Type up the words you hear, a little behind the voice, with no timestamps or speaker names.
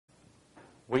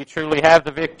We truly have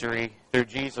the victory through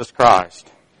Jesus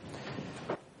Christ.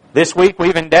 This week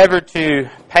we've endeavored to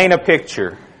paint a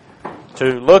picture, to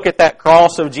look at that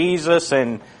cross of Jesus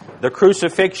and the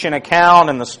crucifixion account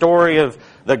and the story of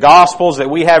the Gospels that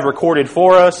we have recorded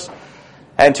for us,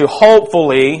 and to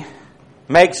hopefully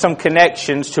make some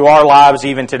connections to our lives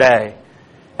even today.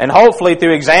 And hopefully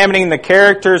through examining the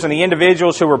characters and the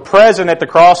individuals who were present at the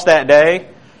cross that day,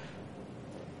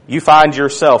 you find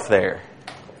yourself there.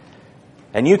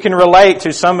 And you can relate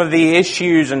to some of the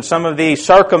issues and some of the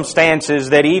circumstances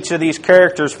that each of these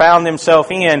characters found themselves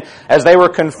in as they were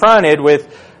confronted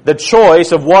with the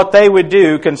choice of what they would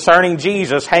do concerning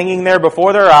Jesus hanging there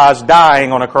before their eyes,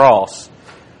 dying on a cross.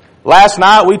 Last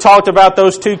night we talked about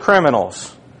those two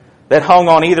criminals that hung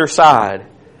on either side.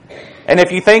 And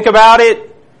if you think about it,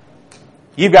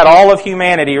 you've got all of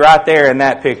humanity right there in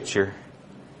that picture.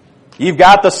 You've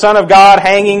got the Son of God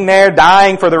hanging there,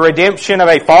 dying for the redemption of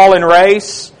a fallen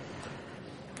race.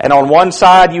 And on one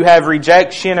side you have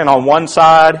rejection, and on one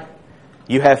side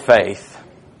you have faith.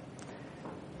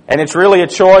 And it's really a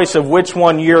choice of which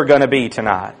one you're going to be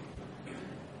tonight.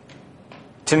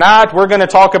 Tonight we're going to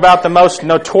talk about the most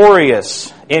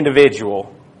notorious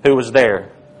individual who was there.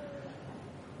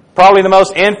 Probably the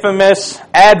most infamous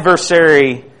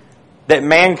adversary that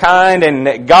mankind and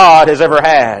that God has ever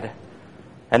had.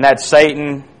 And that's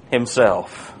Satan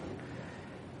himself.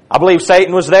 I believe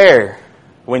Satan was there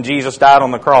when Jesus died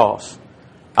on the cross.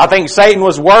 I think Satan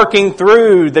was working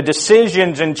through the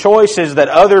decisions and choices that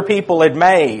other people had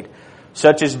made,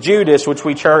 such as Judas, which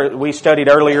we studied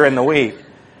earlier in the week.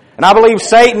 And I believe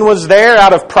Satan was there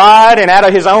out of pride and out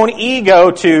of his own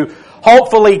ego to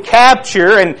hopefully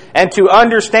capture and to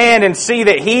understand and see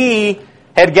that he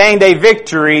had gained a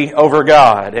victory over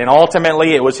God. And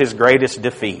ultimately it was his greatest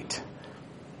defeat.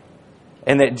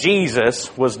 And that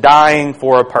Jesus was dying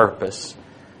for a purpose.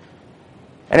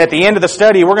 And at the end of the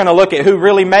study, we're going to look at who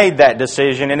really made that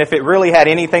decision and if it really had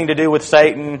anything to do with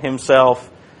Satan himself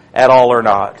at all or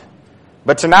not.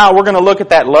 But tonight we're going to look at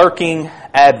that lurking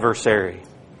adversary.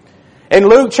 In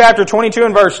Luke chapter 22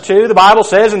 and verse 2, the Bible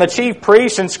says, "And the chief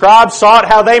priests and scribes sought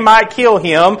how they might kill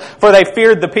him, for they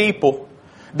feared the people.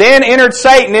 Then entered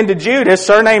Satan into Judas,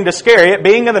 surnamed Iscariot,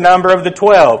 being of the number of the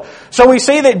 12. So we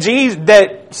see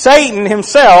that Satan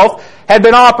himself had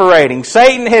been operating.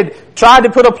 Satan had tried to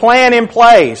put a plan in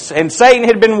place. And Satan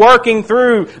had been working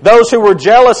through those who were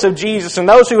jealous of Jesus and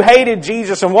those who hated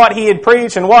Jesus and what he had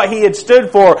preached and what he had stood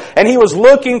for. And he was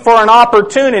looking for an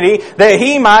opportunity that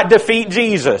he might defeat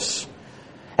Jesus.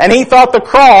 And he thought the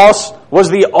cross was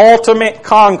the ultimate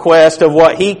conquest of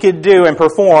what he could do and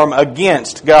perform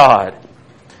against God.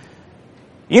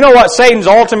 You know what Satan's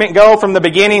ultimate goal from the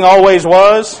beginning always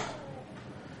was?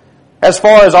 As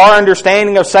far as our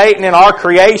understanding of Satan and our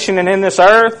creation and in this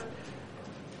earth,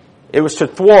 it was to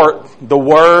thwart the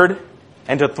Word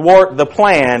and to thwart the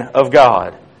plan of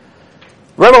God.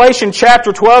 Revelation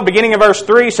chapter 12, beginning of verse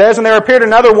 3 says, "And there appeared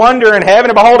another wonder in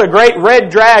heaven, and behold, a great red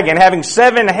dragon, having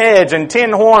 7 heads and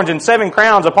 10 horns and 7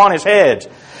 crowns upon his heads.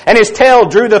 And his tail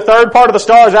drew the third part of the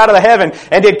stars out of the heaven,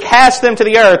 and did cast them to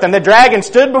the earth. And the dragon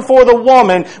stood before the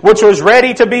woman, which was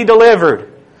ready to be delivered,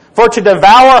 for to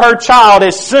devour her child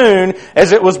as soon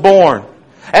as it was born.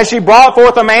 And she brought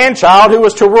forth a man-child, who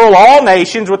was to rule all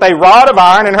nations with a rod of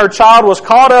iron, and her child was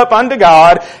caught up unto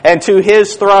God and to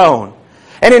His throne."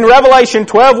 And in Revelation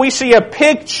 12, we see a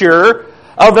picture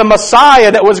of the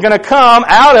Messiah that was going to come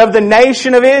out of the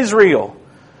nation of Israel.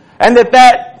 And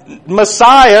that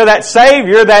Messiah, that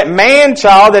Savior, that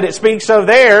man-child that it speaks of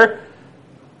there,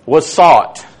 was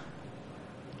sought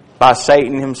by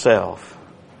Satan himself.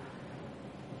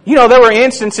 You know, there were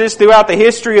instances throughout the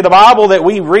history of the Bible that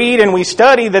we read and we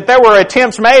study that there were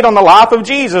attempts made on the life of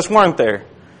Jesus, weren't there?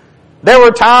 There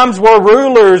were times where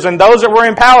rulers and those that were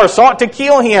in power sought to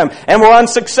kill him and were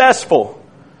unsuccessful.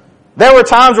 There were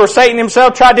times where Satan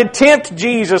himself tried to tempt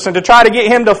Jesus and to try to get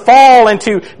him to fall and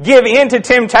to give in to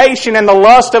temptation and the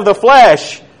lust of the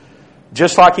flesh,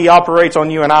 just like he operates on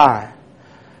you and I.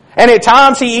 And at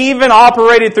times he even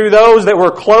operated through those that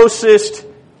were closest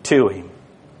to him.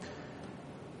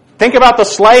 Think about the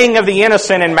slaying of the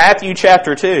innocent in Matthew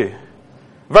chapter 2.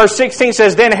 Verse 16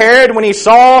 says, "Then Herod, when he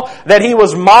saw that he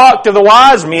was mocked of the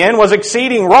wise men, was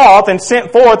exceeding wroth, and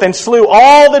sent forth and slew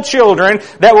all the children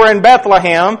that were in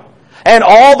Bethlehem, and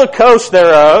all the coast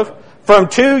thereof, from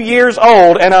 2 years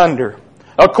old and under,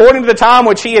 according to the time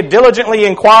which he had diligently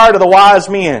inquired of the wise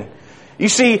men." You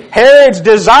see, Herod's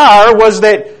desire was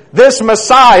that this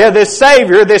Messiah, this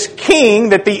Savior, this King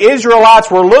that the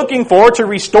Israelites were looking for to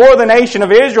restore the nation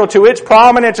of Israel to its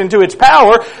prominence and to its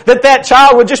power, that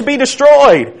child would just be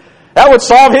destroyed. That would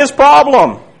solve his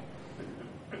problem.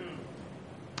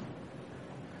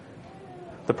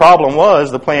 The problem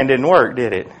was the plan didn't work,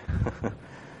 did it?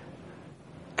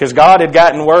 Because God had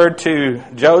gotten word to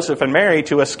Joseph and Mary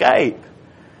to escape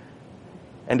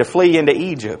and to flee into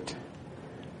Egypt.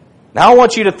 Now I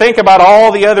want you to think about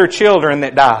all the other children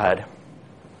that died.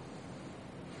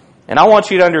 And I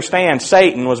want you to understand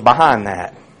Satan was behind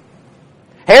that.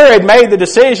 Herod made the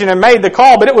decision and made the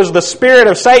call, but it was the spirit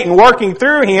of Satan working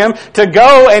through him to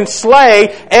go and slay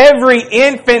every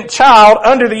infant child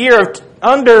under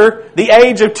the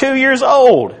age of 2 years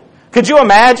old. Could you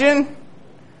imagine?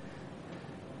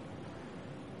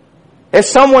 If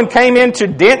someone came into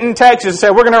Denton, Texas and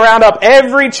said, we're going to round up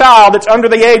every child that's under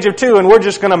the age of 2 and we're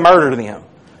just going to murder them.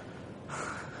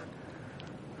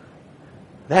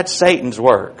 That's Satan's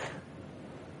work.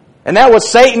 And that was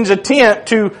Satan's attempt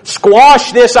to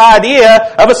squash this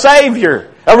idea of a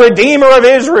Savior, a Redeemer of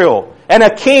Israel, and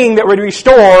a King that would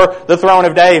restore the throne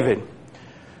of David.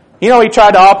 You know, he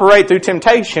tried to operate through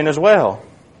temptation as well.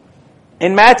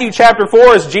 In Matthew chapter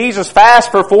 4, as Jesus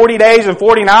fasts for 40 days and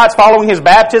 40 nights following his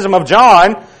baptism of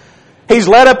John, he's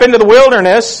led up into the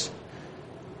wilderness,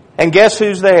 and guess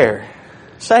who's there?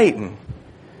 Satan.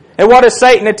 And what does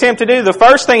Satan attempt to do? The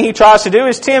first thing he tries to do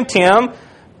is tempt him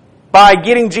by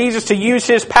getting Jesus to use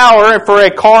his power for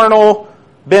a carnal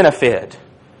benefit.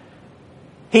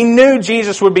 He knew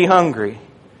Jesus would be hungry.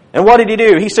 And what did he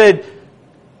do? He said,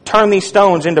 turn these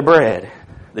stones into bread,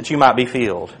 that you might be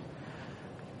filled.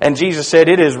 And Jesus said,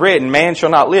 it is written, man shall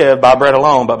not live by bread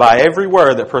alone, but by every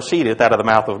word that proceedeth out of the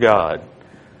mouth of God.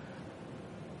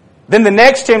 Then the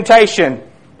next temptation,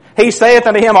 he saith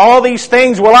unto him, all these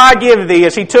things will I give thee,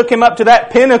 as he took him up to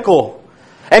that pinnacle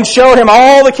and showed him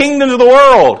all the kingdoms of the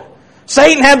world.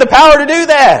 Satan had the power to do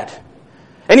that.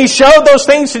 And he showed those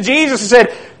things to Jesus and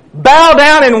said, bow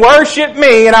down and worship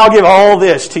me, and I'll give all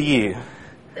this to you.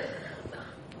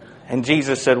 And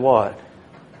Jesus said what?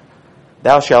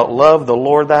 Thou shalt love the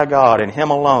Lord thy God, and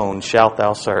Him alone shalt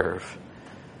thou serve.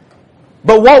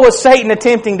 But what was Satan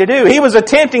attempting to do? He was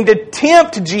attempting to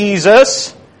tempt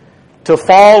Jesus to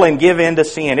fall and give in to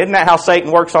sin. Isn't that how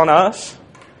Satan works on us?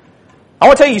 I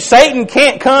want to tell you, Satan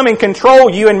can't come and control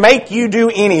you and make you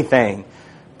do anything.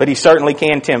 But he certainly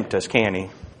can tempt us, can he?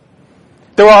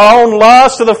 Through our own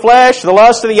lust of the flesh, the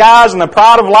lust of the eyes, and the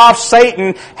pride of life,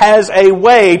 Satan has a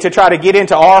way to try to get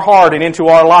into our heart and into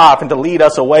our life and to lead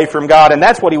us away from God. And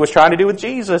that's what he was trying to do with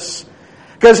Jesus.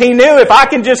 Because he knew if I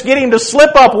can just get him to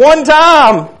slip up one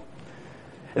time,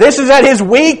 this is at his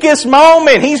weakest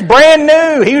moment. He's brand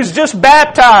new. He was just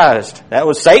baptized. That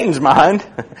was Satan's mind.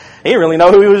 He didn't really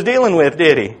know who he was dealing with,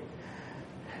 did he?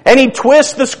 And he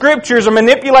twists the Scriptures and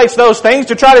manipulates those things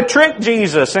to try to trick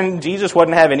Jesus. And Jesus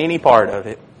wasn't having any part of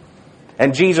it.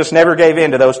 And Jesus never gave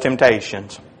in to those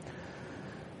temptations.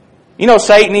 You know,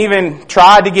 Satan even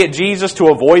tried to get Jesus to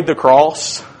avoid the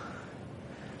cross.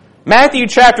 Matthew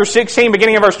chapter 16,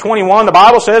 beginning of verse 21, the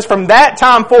Bible says, from that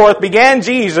time forth began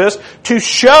Jesus to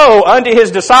show unto his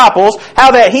disciples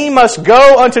how that he must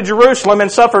go unto Jerusalem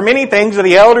and suffer many things of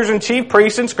the elders and chief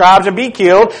priests and scribes and be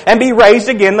killed and be raised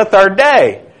again the third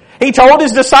day. He told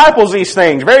his disciples these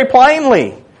things very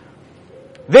plainly.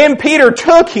 Then Peter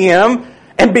took him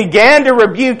and began to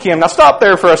rebuke him. Now stop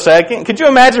there for a second. Could you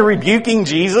imagine rebuking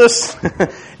Jesus?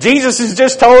 Jesus has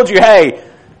just told you, hey,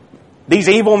 these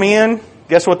evil men,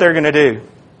 guess what they're going to do?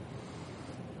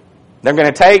 They're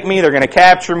going to take me, they're going to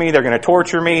capture me, they're going to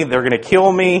torture me, they're going to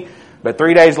kill me, but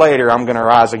 3 days later I'm going to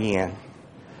rise again.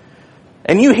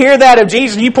 And you hear that of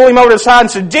Jesus, you pull him over to the side and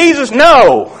say, Jesus,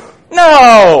 no,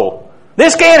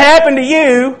 this can't happen to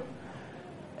you.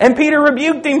 And Peter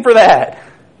rebuked him for that.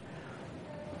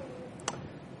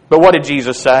 But what did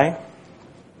Jesus say?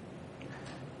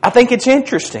 I think it's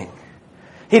interesting.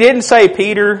 He didn't say,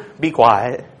 Peter, be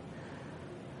quiet.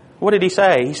 What did he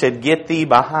say? He said, get thee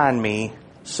behind me,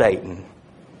 Satan.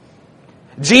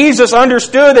 Jesus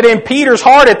understood that in Peter's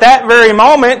heart at that very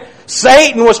moment,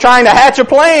 Satan was trying to hatch a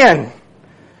plan.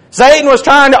 Satan was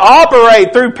trying to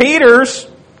operate through Peter's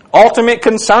ultimate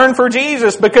concern for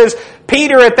Jesus, because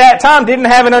Peter at that time didn't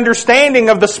have an understanding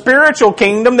of the spiritual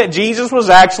kingdom that Jesus was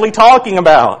actually talking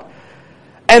about.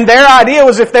 And their idea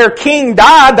was if their king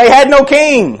died, they had no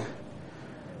king.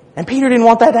 And Peter didn't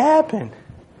want that to happen.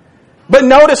 But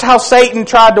notice how Satan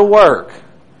tried to work,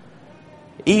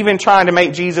 even trying to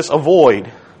make Jesus avoid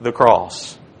the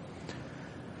cross.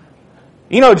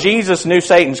 You know, Jesus knew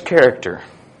Satan's character.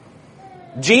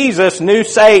 Jesus knew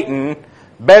Satan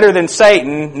better than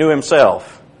Satan knew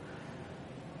himself.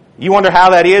 You wonder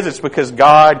how that is? It's because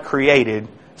God created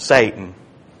Satan.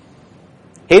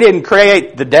 He didn't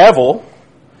create the devil.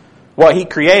 What He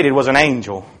created was an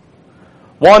angel.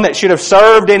 One that should have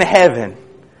served in heaven.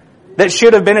 that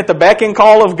should have been at the beck and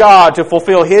call of God to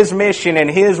fulfill His mission and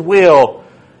His will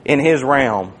in His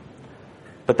realm.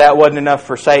 But that wasn't enough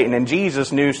for Satan, and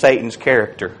Jesus knew Satan's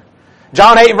character.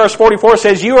 John 8 verse 44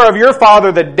 says, "You are of your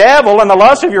father the devil, and the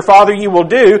lust of your father you will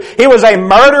do. He was a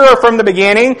murderer from the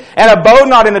beginning, and abode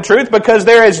not in the truth, because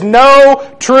there is no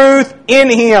truth in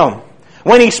him.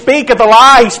 When he speaketh a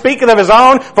lie, he speaketh of his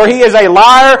own, for he is a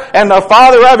liar and the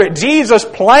father of it." Jesus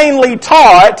plainly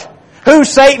taught who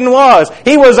Satan was.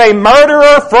 He was a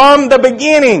murderer from the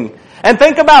beginning. And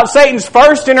think about Satan's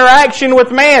first interaction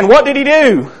with man. What did he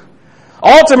do?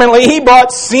 Ultimately, he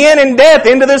brought sin and death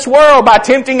into this world by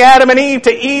tempting Adam and Eve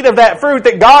to eat of that fruit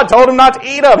that God told him not to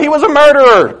eat of. He was a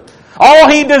murderer. All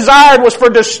he desired was for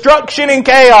destruction and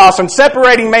chaos and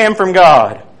separating man from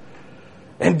God.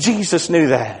 And Jesus knew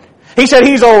that. He said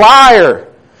he's a liar.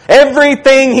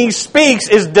 Everything he speaks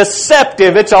is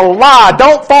deceptive. It's a lie.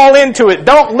 Don't fall into it.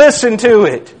 Don't listen to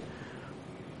it.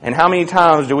 And how many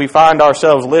times do we find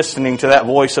ourselves listening to that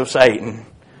voice of Satan,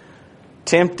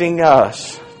 tempting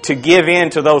us to give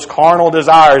in to those carnal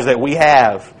desires that we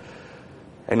have,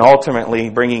 and ultimately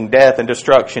bringing death and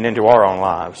destruction into our own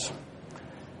lives?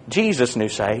 Jesus knew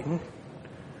Satan.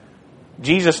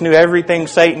 Jesus knew everything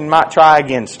Satan might try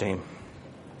against him.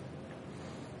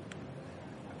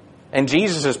 And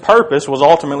Jesus' purpose was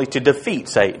ultimately to defeat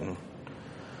Satan.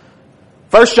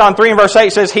 1 John 3 and verse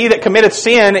 8 says, "He that committeth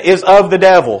sin is of the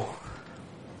devil.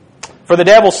 For the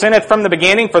devil sinneth from the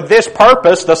beginning. For this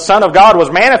purpose the Son of God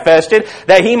was manifested,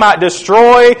 that He might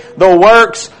destroy the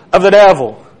works of the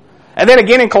devil." And then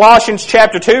again in Colossians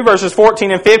chapter 2 verses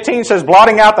 14 and 15 says,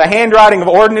 "Blotting out the handwriting of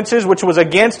ordinances which was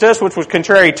against us, which was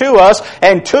contrary to us,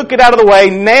 and took it out of the way,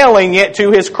 nailing it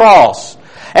to His cross.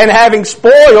 And having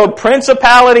spoiled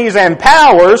principalities and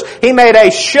powers, He made a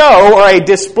show," or a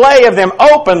display of them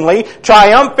openly,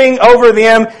 "triumphing over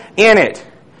them in it."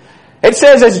 It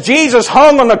says as Jesus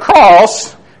hung on the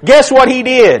cross, guess what He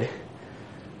did?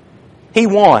 He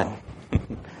won.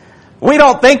 We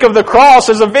don't think of the cross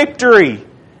as a victory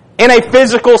in a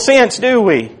physical sense, do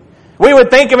we? We would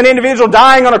think of an individual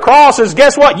dying on a cross as,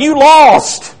 guess what? You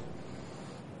lost.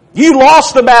 You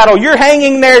lost the battle. You're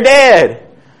hanging there dead.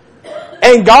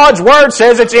 And God's Word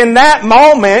says it's in that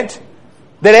moment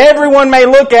that everyone may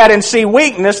look at and see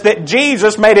weakness, that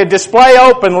Jesus made a display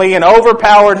openly and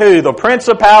overpowered who? The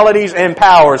principalities and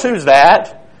powers. Who's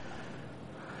that?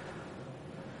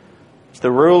 It's the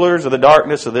rulers of the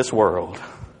darkness of this world.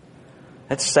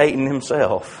 That's Satan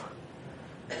himself.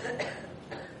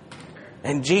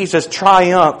 And Jesus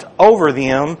triumphed over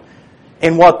them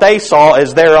in what they saw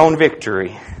as their own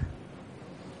victory.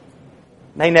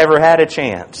 They never had a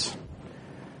chance.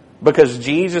 Because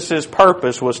Jesus'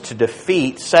 purpose was to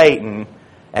defeat Satan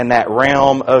and that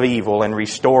realm of evil and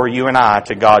restore you and I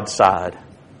to God's side.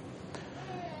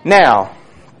 Now,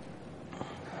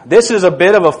 this is a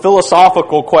bit of a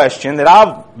philosophical question that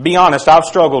I'll be honest, I've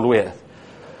struggled with.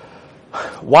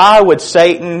 Why would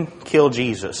Satan kill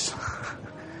Jesus?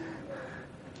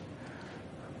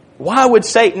 Why would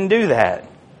Satan do that?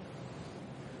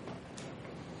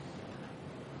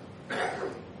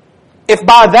 If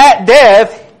by that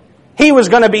death he was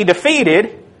going to be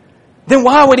defeated, then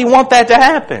why would he want that to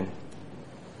happen?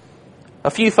 A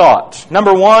few thoughts.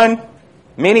 Number one,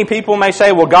 many people may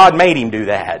say, well, God made him do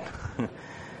that.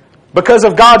 Because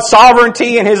of God's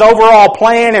sovereignty and His overall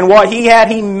plan and what He had,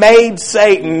 He made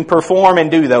Satan perform and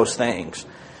do those things.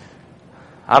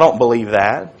 I don't believe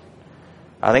that.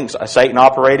 I think Satan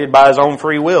operated by his own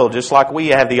free will, just like we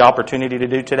have the opportunity to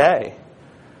do today.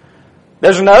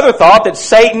 There's another thought that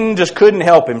Satan just couldn't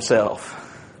help himself.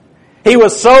 He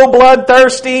was so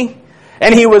bloodthirsty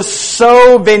and he was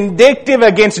so vindictive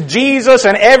against Jesus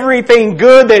and everything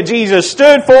good that Jesus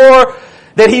stood for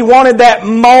that he wanted that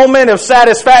moment of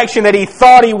satisfaction that he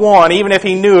thought he won, even if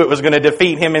he knew it was going to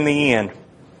defeat him in the end.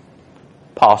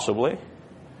 Possibly.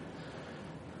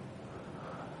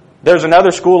 There's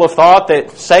another school of thought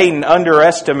that Satan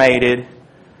underestimated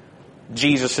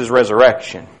Jesus'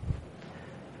 resurrection.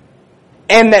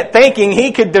 And that thinking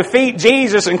he could defeat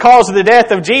Jesus and cause the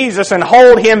death of Jesus and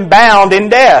hold him bound in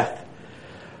death.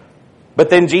 But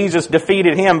then Jesus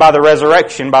defeated him by the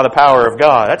resurrection, by the power of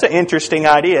God. That's an interesting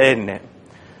idea, isn't it?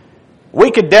 We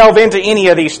could delve into any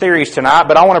of these theories tonight,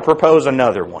 but I want to propose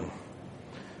another one.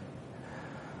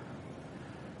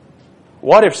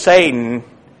 What if Satan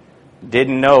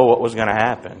didn't know what was going to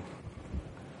happen?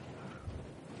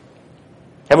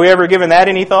 Have we ever given that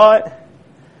any thought?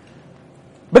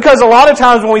 Because a lot of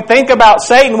times when we think about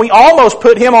Satan, we almost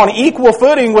put him on equal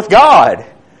footing with God.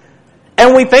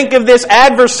 And we think of this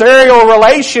adversarial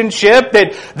relationship,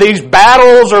 that these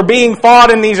battles are being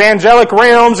fought in these angelic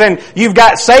realms, and you've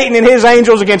got Satan and his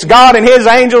angels against God and his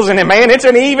angels, and man, it's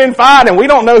an even fight, and we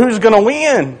don't know who's going to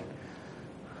win.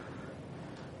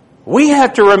 We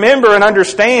have to remember and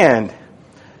understand,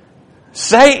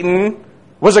 Satan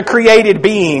was a created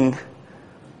being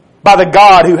by the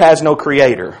God who has no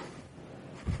creator.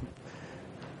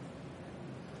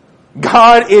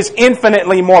 God is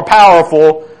infinitely more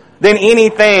powerful than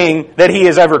anything that He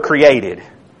has ever created.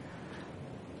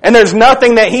 And there's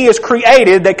nothing that He has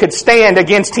created that could stand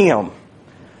against Him.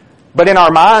 But in our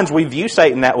minds, we view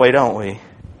Satan that way, don't we?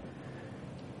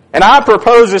 And I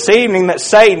propose this evening that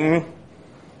Satan,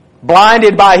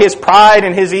 blinded by his pride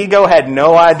and his ego, had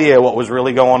no idea what was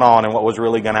really going on and what was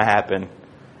really going to happen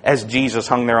as Jesus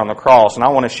hung there on the cross. And I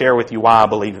want to share with you why I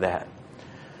believe that.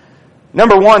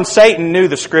 Number one, Satan knew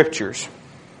the Scriptures.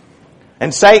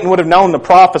 And Satan would have known the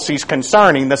prophecies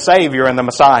concerning the Savior and the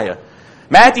Messiah.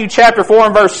 Matthew chapter 4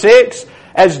 and verse 6,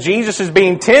 as Jesus is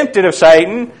being tempted of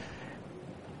Satan,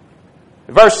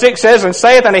 verse 6 says, "And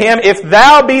saith unto him, If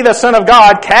thou be the Son of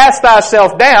God, cast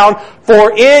thyself down,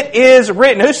 for it is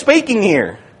written." Who's speaking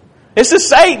here? This is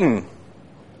Satan.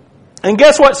 And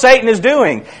guess what Satan is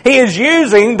doing? He is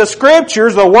using the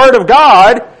Scriptures, the Word of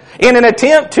God, in an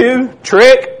attempt to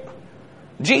trick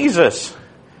Jesus.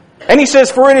 And he says,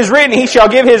 "For it is written, He shall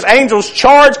give His angels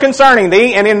charge concerning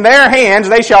thee, and in their hands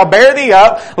they shall bear thee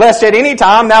up, lest at any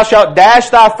time thou shalt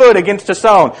dash thy foot against a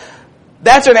stone."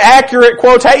 That's an accurate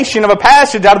quotation of a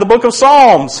passage out of the book of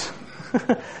Psalms.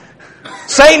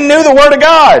 Satan knew the Word of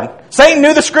God. Satan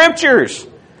knew the Scriptures.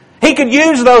 He could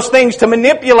use those things to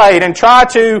manipulate and try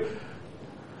to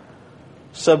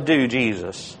subdue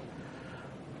Jesus.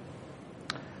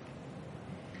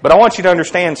 But I want you to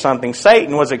understand something.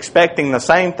 Satan was expecting the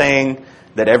same thing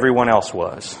that everyone else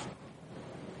was.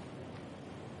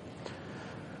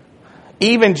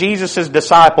 Even Jesus'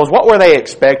 disciples, what were they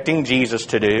expecting Jesus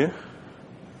to do?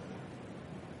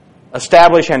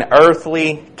 Establish an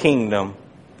earthly kingdom.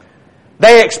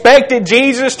 They expected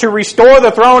Jesus to restore the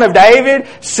throne of David,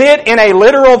 sit in a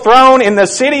literal throne in the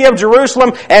city of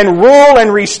Jerusalem, and rule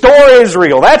and restore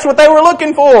Israel. That's what they were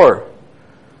looking for.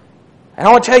 And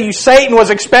I want to tell you, Satan was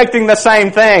expecting the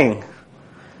same thing.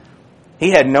 He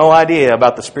had no idea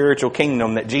about the spiritual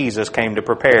kingdom that Jesus came to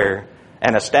prepare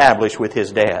and establish with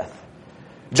His death.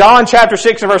 John chapter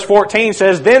 6 and verse 14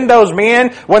 says, "Then those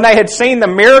men, when they had seen the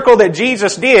miracle that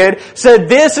Jesus did, said,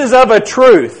 This is of a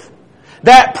truth,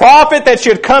 that prophet that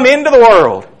should come into the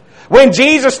world. When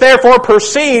Jesus therefore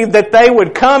perceived that they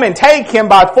would come and take Him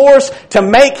by force to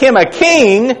make Him a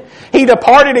king, He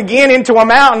departed again into a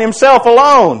mountain Himself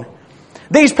alone."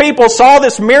 These people saw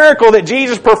this miracle that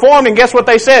Jesus performed, and guess what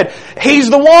they said? "He's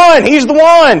the one! He's the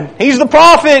one! He's the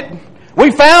prophet!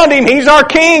 We found Him! He's our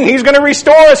king! He's going to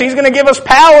restore us! He's going to give us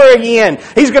power again!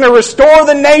 He's going to restore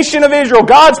the nation of Israel,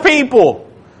 God's people!"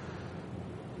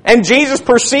 And Jesus,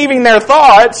 perceiving their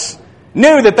thoughts,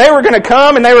 knew that they were going to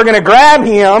come and they were going to grab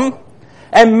Him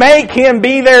and make Him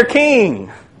be their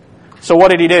king. So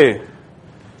what did He do?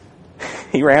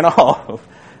 He ran off.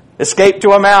 Escaped to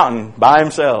a mountain by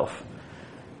Himself.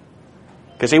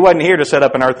 Because He wasn't here to set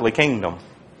up an earthly kingdom,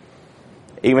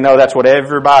 even though that's what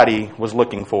everybody was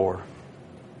looking for.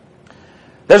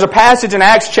 There's a passage in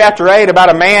Acts chapter 8 about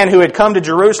a man who had come to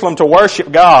Jerusalem to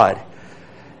worship God.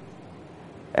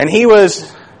 And he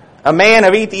was a man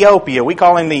of Ethiopia. We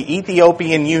call him the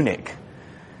Ethiopian eunuch.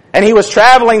 And he was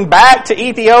traveling back to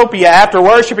Ethiopia after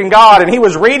worshiping God, and he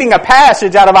was reading a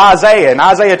passage out of Isaiah, in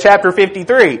Isaiah chapter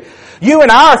 53. You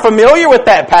and I are familiar with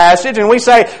that passage, and we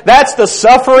say, that's the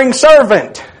suffering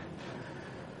servant.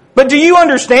 But do you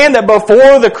understand that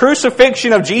before the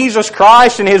crucifixion of Jesus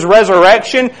Christ and His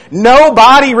resurrection,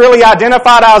 nobody really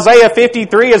identified Isaiah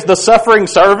 53 as the suffering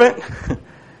servant?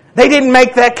 They didn't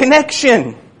make that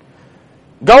connection.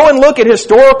 Go and look at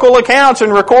historical accounts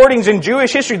and recordings in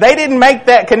Jewish history. They didn't make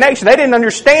that connection. They didn't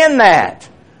understand that.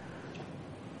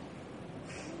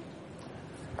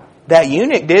 That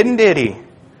eunuch didn't, did he?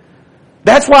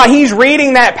 That's why he's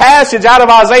reading that passage out of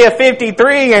Isaiah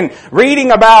 53 and reading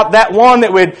about that one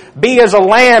that would be as a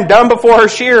lamb dumb before her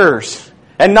shearers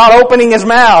and not opening his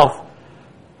mouth.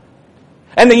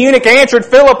 And the eunuch answered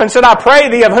Philip and said, "I pray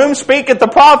thee, of whom speaketh the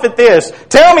prophet this?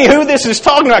 Tell me who this is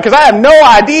talking about, because I have no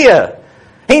idea."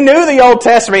 He knew the Old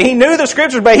Testament, he knew the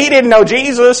Scriptures, but he didn't know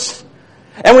Jesus.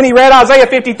 And when he read Isaiah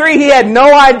 53, he had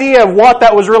no idea of what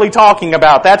that was really talking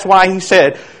about. That's why he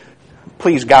said,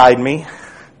 "Please guide me.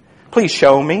 Please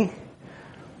show me."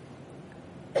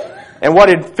 And what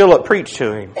did Philip preach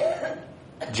to him?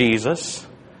 Jesus.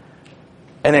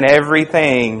 And then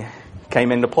everything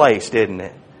came into place, didn't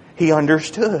it? He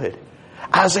understood.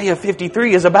 Isaiah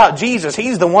 53 is about Jesus.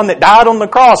 He's the one that died on the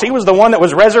cross. He was the one that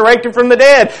was resurrected from the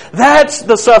dead. That's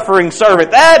the suffering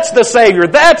servant. That's the Savior.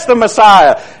 That's the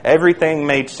Messiah. Everything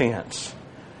made sense.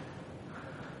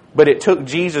 But it took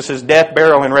Jesus' death,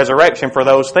 burial, and resurrection for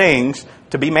those things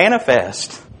to be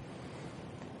manifest.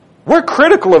 We're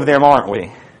critical of them, aren't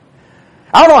we?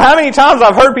 I don't know how many times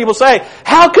I've heard people say,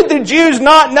 how could the Jews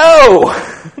not know?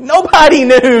 Nobody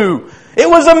knew. It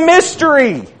was a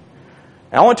mystery.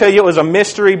 And I want to tell you, it was a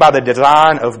mystery by the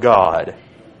design of God.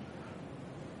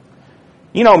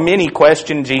 You know, many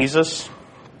question Jesus.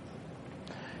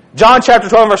 John chapter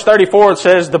 12, verse 34, it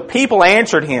says, the people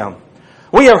answered him,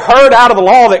 we have heard out of the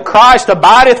law that Christ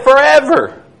abideth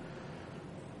forever.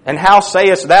 And how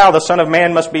sayest thou, the Son of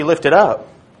Man must be lifted up?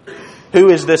 Who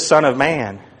is this Son of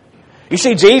Man? You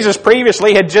see, Jesus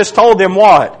previously had just told them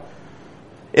what?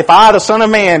 If I, the Son of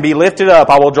Man, be lifted up,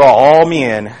 I will draw all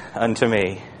men unto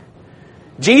me.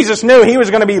 Jesus knew He was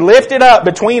going to be lifted up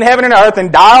between heaven and earth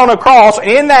and die on a cross. And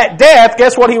in that death,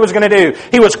 guess what He was going to do?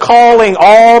 He was calling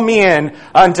all men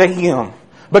unto Him.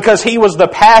 Because He was the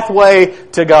pathway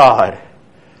to God.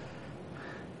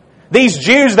 These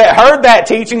Jews that heard that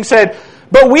teaching said,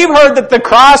 but we've heard that the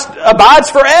Christ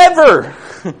abides forever.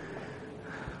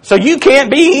 So you can't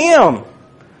be Him.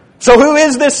 So who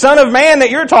is this Son of Man that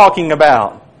you're talking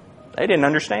about? They didn't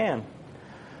understand.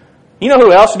 You know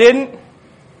who else didn't?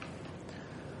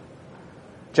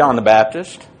 John the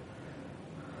Baptist.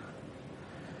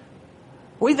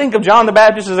 We think of John the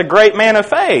Baptist as a great man of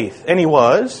faith, and he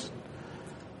was.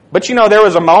 But you know, there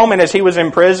was a moment as he was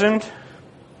imprisoned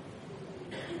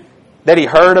that he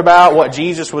heard about what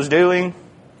Jesus was doing.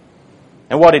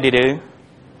 And what did he do?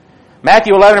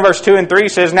 Matthew 11 verse 2 and 3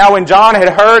 says, now when John had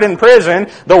heard in prison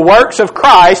the works of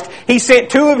Christ, he sent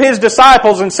two of his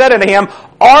disciples and said unto him,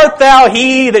 art thou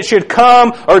he that should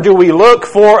come, or do we look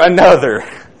for another?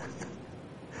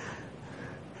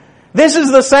 This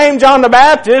is the same John the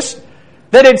Baptist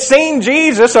that had seen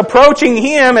Jesus approaching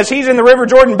him as he's in the River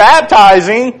Jordan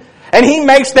baptizing, and he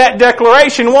makes that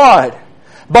declaration, what?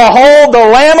 Behold the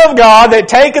Lamb of God that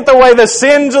taketh away the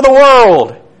sins of the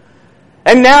world.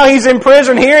 And now he's in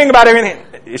prison hearing about him.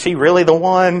 Is he really the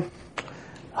one?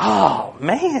 Oh,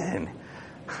 man.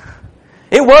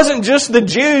 It wasn't just the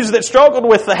Jews that struggled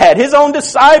with that. His own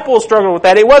disciples struggled with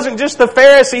that. It wasn't just the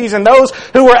Pharisees and those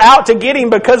who were out to get him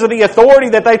because of the authority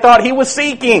that they thought he was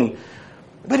seeking.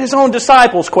 But his own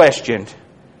disciples questioned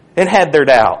and had their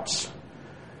doubts.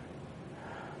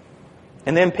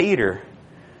 And then Peter.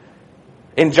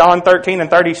 In John 13 and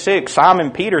 36,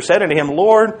 Simon Peter said unto him,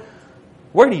 Lord,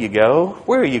 where do you go?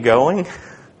 Where are you going?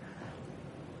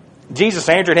 Jesus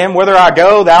answered him, whither I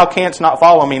go, thou canst not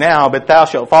follow me now, but thou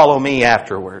shalt follow me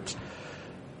afterwards.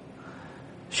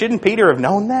 Shouldn't Peter have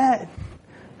known that?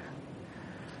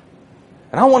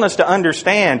 And I want us to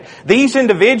understand, these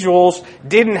individuals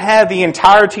didn't have the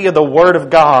entirety of the Word of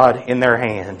God in their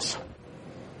hands.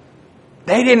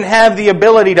 They didn't have the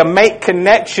ability to make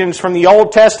connections from the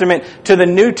Old Testament to the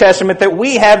New Testament that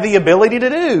we have the ability to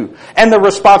do and the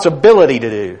responsibility to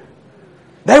do.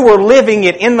 They were living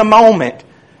it in the moment.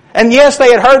 And yes,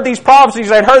 they had heard these prophecies,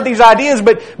 they had heard these ideas,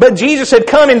 but Jesus had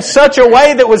come in such a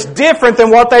way that was different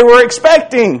than what they were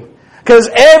expecting. Because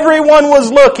everyone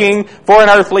was looking for an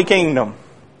earthly kingdom.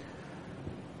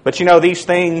 But you know, these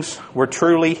things were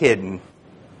truly hidden.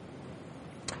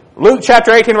 Luke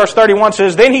chapter 18 verse 31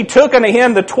 says, Then he took unto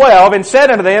him the 12 and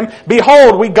said unto them,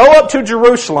 Behold, we go up to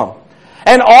Jerusalem,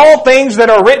 and all things that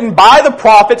are written by the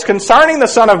prophets concerning the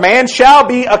Son of Man shall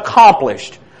be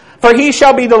accomplished. For he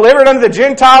shall be delivered unto the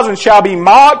Gentiles, and shall be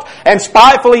mocked, and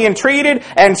spitefully entreated,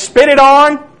 and spitted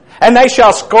on, and they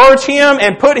shall scourge him,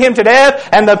 and put him to death,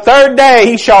 and the third day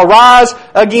he shall rise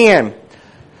again.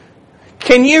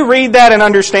 Can you read that and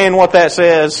understand what that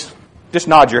says? Just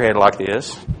nod your head like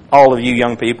this. All of you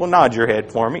young people, nod your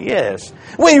head for me. Yes.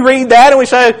 We read that and we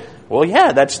say, well,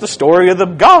 yeah, that's the story of the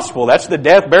gospel. That's the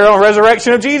death, burial, and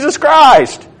resurrection of Jesus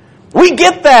Christ. We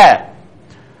get that.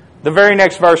 The very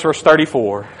next verse, verse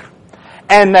 34.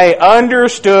 And they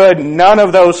understood none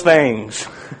of those things.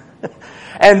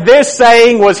 And this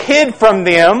saying was hid from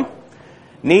them,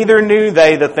 neither knew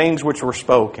they the things which were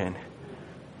spoken.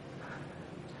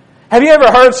 Have you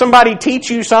ever heard somebody teach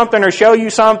you something or show you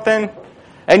something,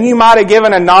 and you might have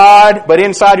given a nod, but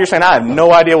inside you're saying, I have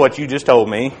no idea what you just told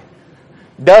me?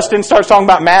 Dustin starts talking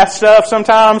about math stuff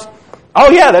sometimes. Oh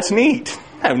yeah, that's neat.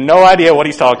 I have no idea what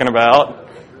he's talking about.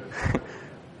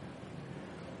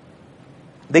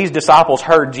 These disciples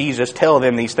heard Jesus tell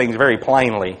them these things very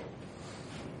plainly.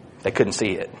 They couldn't see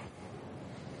it.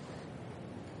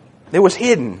 It was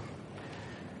hidden.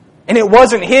 And it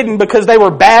wasn't hidden because they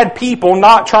were bad people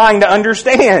not trying to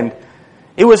understand.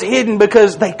 It was hidden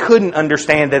because they couldn't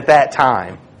understand at that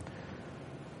time.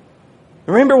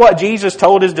 Remember what Jesus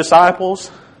told His disciples?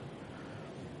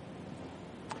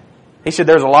 He said,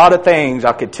 there's a lot of things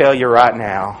I could tell you right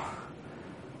now,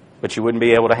 but you wouldn't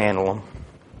be able to handle them.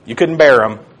 You couldn't bear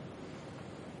them.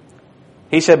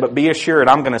 He said, but be assured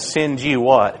I'm going to send you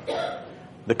what?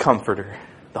 The Comforter,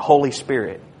 the Holy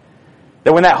Spirit.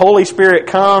 That when that Holy Spirit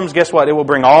comes, guess what? It will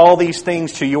bring all these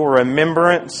things to your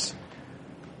remembrance,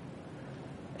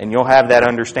 and you'll have that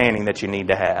understanding that you need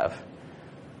to have.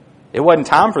 It wasn't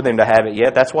time for them to have it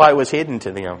yet. That's why it was hidden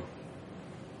to them.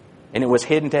 And it was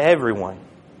hidden to everyone.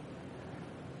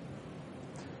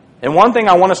 And one thing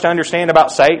I want us to understand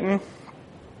about Satan,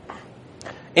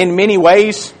 in many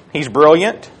ways, he's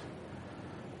brilliant,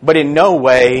 but in no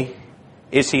way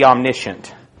is he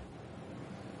omniscient.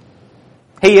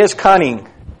 He is cunning.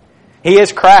 He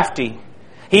is crafty.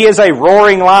 He is a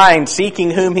roaring lion seeking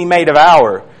whom he may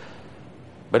devour.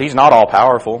 But he's not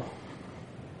all-powerful.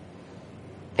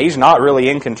 He's not really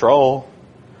in control.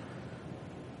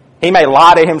 He may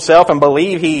lie to himself and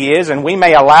believe he is, and we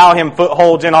may allow him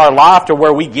footholds in our life to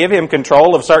where we give him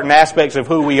control of certain aspects of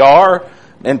who we are,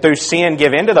 and through sin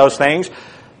give into those things.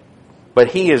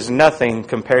 But he is nothing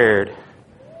compared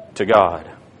to God.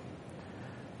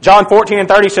 John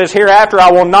 14:30 says, hereafter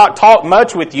I will not talk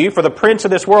much with you, for the prince of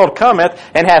this world cometh,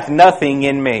 and hath nothing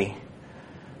in me.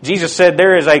 Jesus said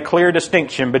there is a clear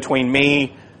distinction between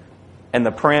me and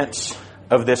the prince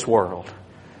of this world.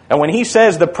 And when he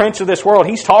says the prince of this world,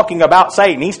 he's talking about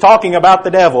Satan. He's talking about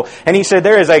the devil. And he said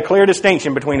there is a clear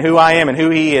distinction between who I am and who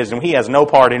he is, and he has no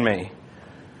part in me.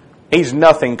 He's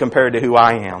nothing compared to who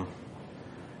I am.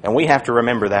 And we have to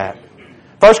remember that.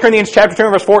 1 Corinthians chapter 2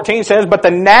 verse 14 says, but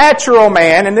the natural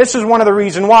man, and this is one of the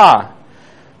reasons why,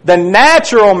 the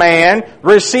natural man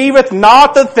receiveth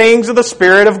not the things of the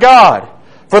Spirit of God,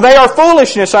 for they are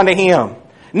foolishness unto him.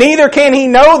 Neither can he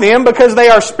know them, because they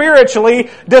are spiritually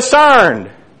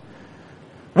discerned.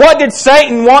 What did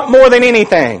Satan want more than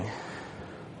anything?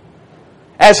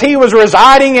 As he was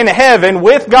residing in heaven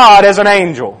with God as an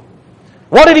angel,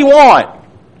 what did he want?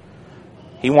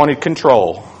 He wanted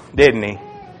control, didn't he?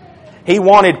 He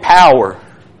wanted power.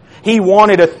 He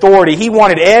wanted authority. He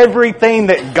wanted everything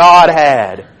that God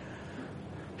had.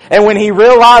 And when he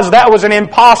realized that was an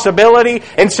impossibility,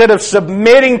 instead of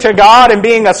submitting to God and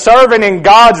being a servant in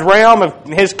God's realm of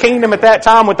His kingdom at that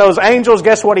time with those angels,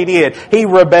 guess what he did? He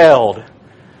rebelled.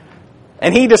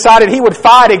 And he decided he would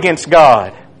fight against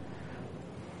God.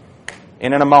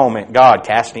 And in a moment, God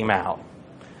cast him out.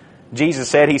 Jesus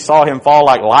said he saw him fall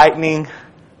like lightning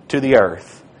to the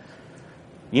earth.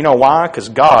 You know why? Because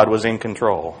God was in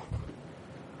control.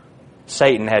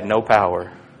 Satan had no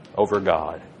power over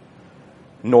God.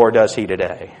 Nor does he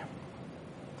today.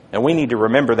 And we need to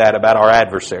remember that about our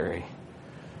adversary.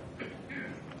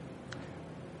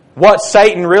 What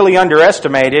Satan really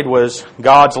underestimated was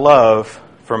God's love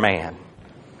for man.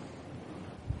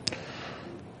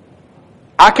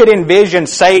 I could envision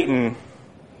Satan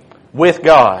with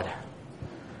God.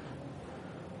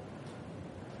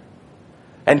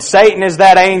 And Satan is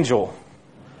that angel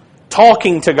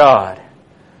talking to God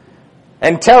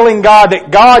and telling God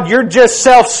that, God, you're just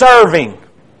self-serving.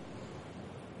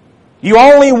 You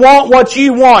only want what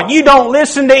you want. You don't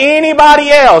listen to anybody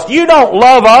else. You don't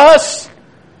love us.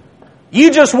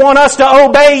 You just want us to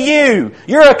obey you.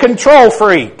 You're a control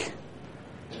freak.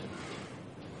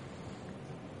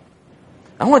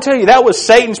 I want to tell you, that was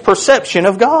Satan's perception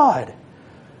of God.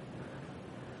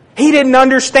 He didn't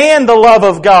understand the love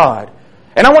of God.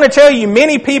 And I want to tell you,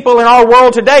 many people in our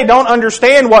world today don't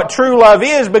understand what true love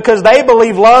is, because they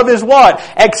believe love is what?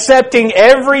 Accepting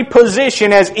every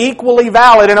position as equally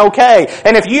valid and okay.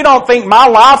 And if you don't think my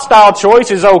lifestyle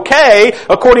choice is okay,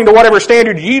 according to whatever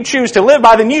standard you choose to live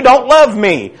by, then you don't love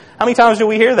me. How many times do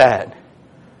we hear that?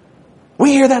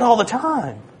 We hear that all the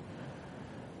time.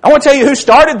 I want to tell you who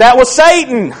started that was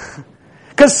Satan.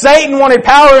 Because Satan wanted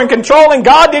power and control, and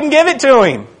God didn't give it to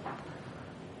him.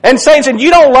 And Satan said,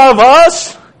 you don't love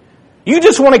us. You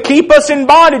just want to keep us in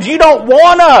bondage. You don't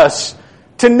want us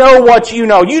to know what you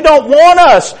know. You don't want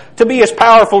us to be as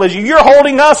powerful as you. You're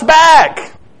holding us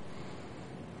back.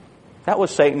 That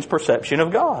was Satan's perception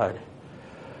of God.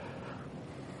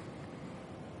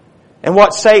 And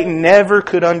what Satan never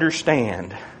could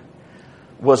understand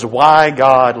was why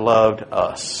God loved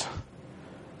us.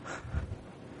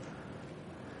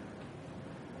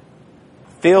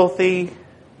 Filthy,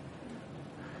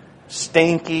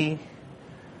 stinky,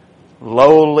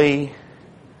 lowly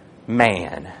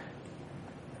man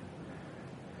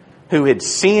who had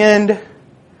sinned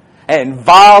and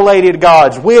violated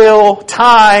God's will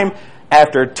time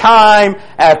after time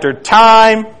after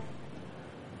time.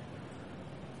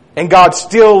 And God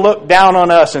still looked down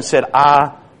on us and said,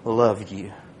 I love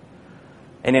you.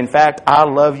 And in fact, I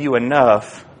love you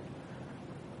enough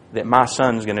that my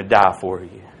son's going to die for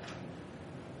you.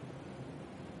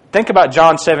 Think about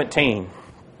John 17,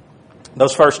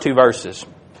 those first two verses.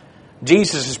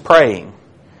 Jesus is praying.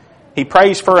 He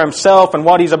prays for himself and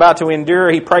what he's about to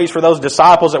endure. He prays for those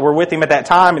disciples that were with him at that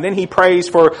time. And then he prays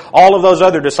for all of those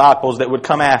other disciples that would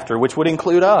come after, which would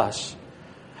include us.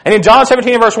 And in John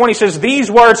 17 verse 1, he says, these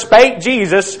words spake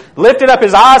Jesus, lifted up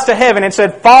his eyes to heaven and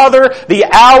said, Father, the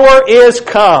hour is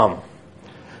come.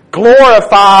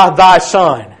 Glorify thy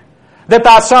Son, that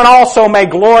thy Son also may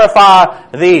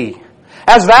glorify thee.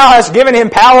 As thou hast given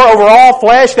him power over all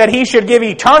flesh, that he should give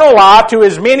eternal life to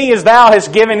as many as thou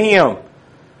hast given him.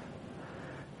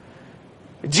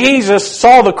 Jesus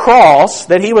saw the cross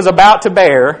that he was about to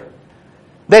bear,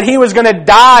 that he was going to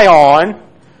die on,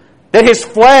 that his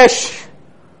flesh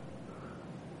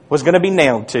was going to be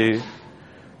nailed to,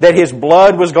 that his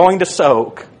blood was going to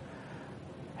soak.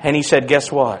 And he said,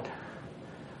 guess what?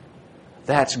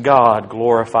 That's God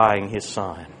glorifying his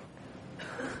Son.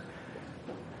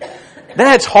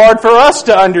 That's hard for us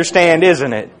to understand,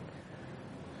 isn't it?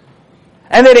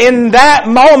 And that in that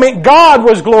moment, God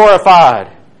was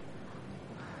glorified.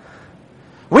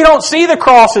 We don't see the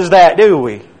cross as that, do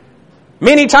we?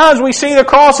 Many times we see the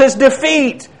cross as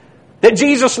defeat, that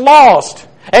Jesus lost.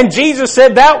 And Jesus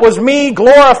said, that was me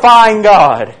glorifying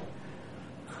God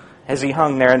as he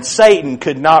hung there. And Satan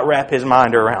could not wrap his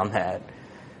mind around that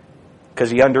because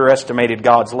he underestimated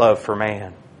God's love for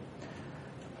man.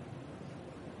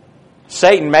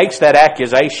 Satan makes that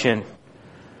accusation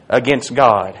against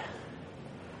God.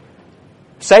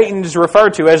 Satan is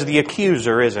referred to as the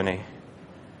accuser, isn't he?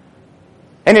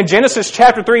 And in Genesis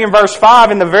chapter 3 and verse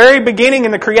 5, in the very beginning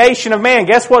in the creation of man,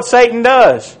 guess what Satan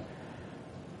does?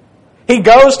 He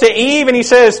goes to Eve and he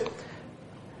says,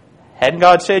 hadn't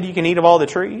God said you can eat of all the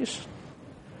trees?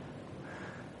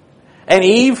 And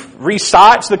Eve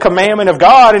recites the commandment of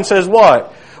God and says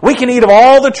what? We can eat of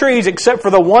all the trees except for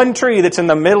the one tree that's in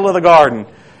the middle of the garden.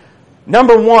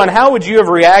 Number one, how would you have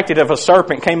reacted if a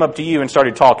serpent came up to you and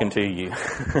started talking to you?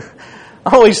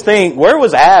 I always think, where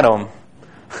was Adam?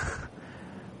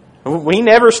 We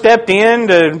never stepped in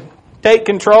to take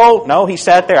control. No, he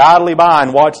sat there idly by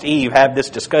and watched Eve have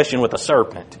this discussion with a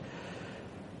serpent.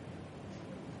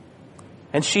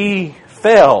 And she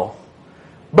fell.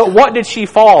 But what did she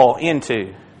fall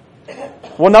into?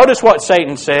 Well, notice what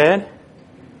Satan said.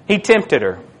 He tempted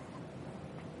her.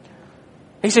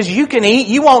 He says, you can eat,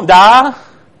 you won't die.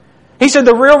 He said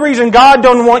the real reason God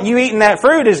don't want you eating that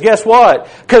fruit is, guess what?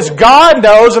 Because God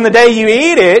knows on the day you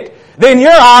eat it, then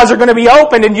your eyes are going to be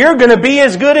opened and you're going to be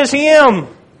as good as Him.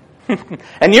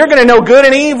 And you're going to know good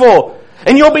and evil.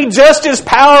 And you'll be just as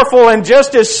powerful and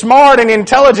just as smart and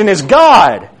intelligent as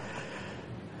God.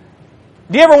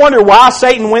 Do you ever wonder why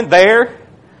Satan went there?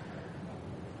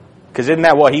 Because isn't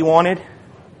that what he wanted?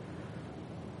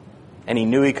 And he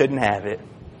knew he couldn't have it.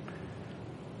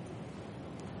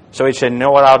 So he said, you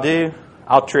know what I'll do?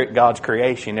 I'll trick God's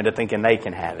creation into thinking they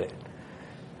can have it.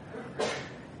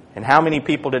 And how many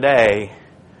people today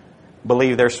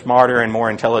believe they're smarter and more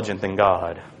intelligent than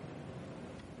God?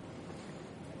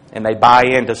 And they buy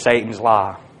into Satan's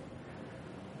lie.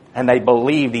 And they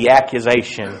believe the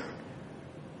accusation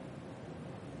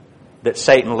that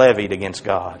Satan levied against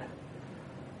God.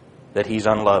 That He's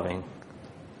unloving.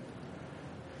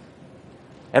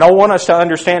 And I want us to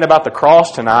understand about the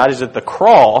cross tonight is that the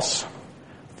cross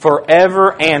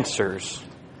forever answers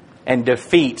and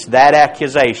defeats that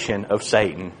accusation of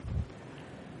Satan.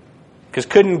 Because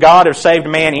couldn't God have saved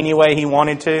man any way He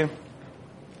wanted to?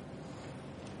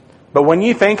 But when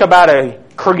you think about a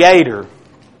Creator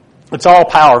that's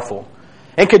all-powerful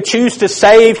and could choose to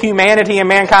save humanity and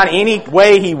mankind any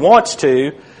way He wants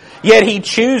to, yet He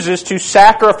chooses to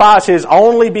sacrifice His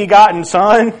only begotten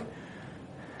Son,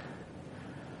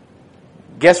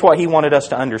 guess what He wanted us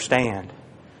to understand?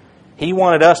 He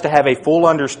wanted us to have a full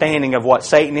understanding of what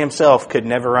Satan himself could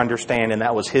never understand, and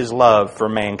that was his love for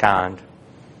mankind.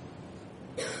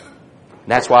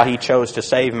 That's why He chose to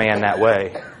save man that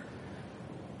way.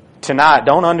 Tonight,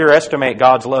 don't underestimate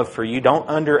God's love for you. Don't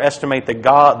underestimate the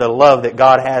love that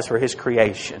God has for His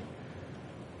creation.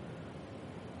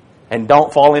 And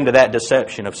don't fall into that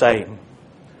deception of Satan.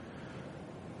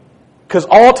 Because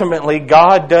ultimately,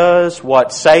 God does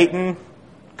what Satan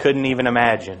couldn't even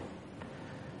imagine.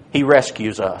 He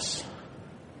rescues us.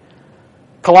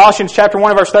 Colossians chapter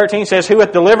 1 verse 13 says, who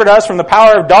hath delivered us from the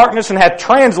power of darkness and hath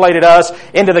translated us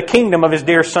into the kingdom of His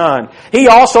dear Son. He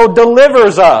also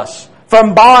delivers us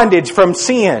from bondage, from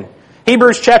sin.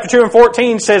 Hebrews chapter 2 and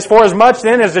 14 says, for as much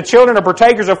then as the children are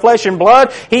partakers of flesh and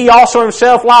blood, He also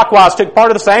Himself likewise took part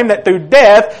of the same, that through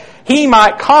death He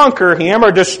might conquer him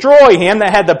or destroy him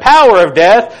that had the power of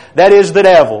death, that is the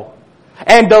devil,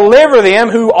 and deliver them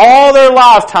who all their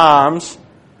lifetimes,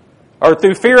 or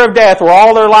through fear of death, were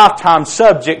all their lifetime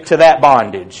subject to that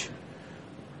bondage.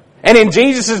 And in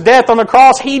Jesus' death on the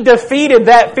cross, He defeated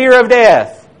that fear of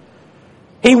death.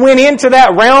 He went into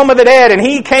that realm of the dead and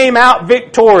He came out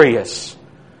victorious.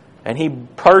 And He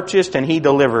purchased and He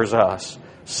delivers us.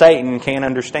 Satan can't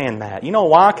understand that. You know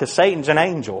why? Because Satan's an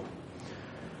angel.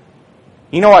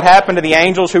 You know what happened to the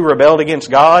angels who rebelled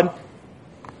against God?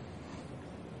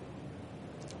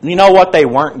 You know what they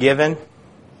weren't given?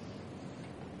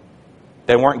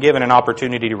 They weren't given an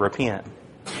opportunity to repent.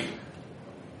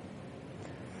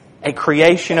 A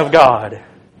creation of God.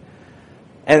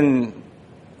 And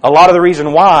a lot of the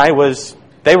reason why was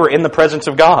they were in the presence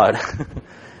of God.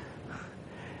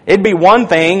 It'd be one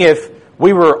thing if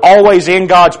we were always in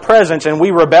God's presence and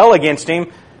we rebel against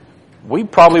Him. We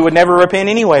probably would never repent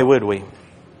anyway, would we?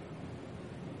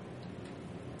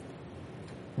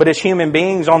 But as human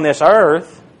beings on this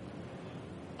earth,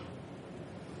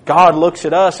 God looks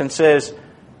at us and says,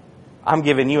 I'm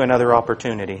giving you another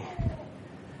opportunity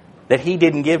that He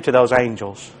didn't give to those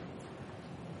angels.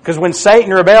 Because when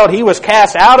Satan rebelled, he was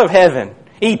cast out of heaven,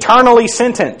 eternally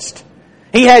sentenced.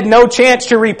 He had no chance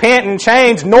to repent and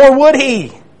change, nor would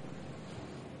he.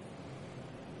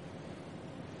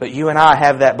 But you and I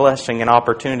have that blessing and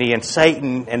opportunity, and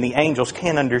Satan and the angels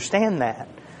can't understand that.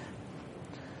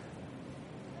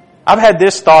 I've had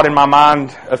this thought in my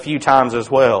mind a few times as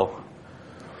well.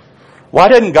 Why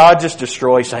didn't God just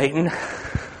destroy Satan?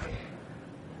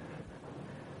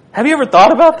 Have you ever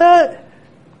thought about that?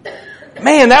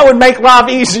 Man, that would make life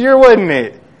easier, wouldn't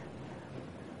it?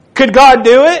 Could God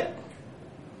do it?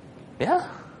 Yeah.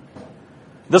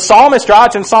 The psalmist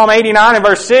writes in Psalm 89 and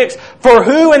verse 6, for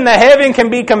who in the heaven can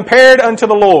be compared unto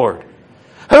the Lord?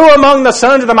 Who among the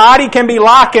sons of the mighty can be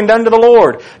likened unto the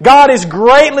Lord? God is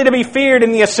greatly to be feared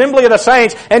in the assembly of the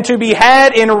saints, and to be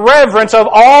had in reverence of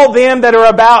all them that are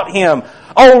about Him.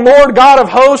 O Lord God of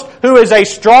hosts, who is a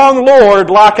strong Lord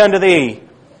like unto Thee.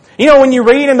 You know, when you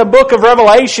read in the book of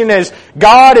Revelation as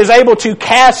God is able to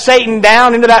cast Satan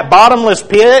down into that bottomless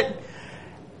pit,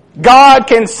 God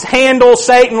can handle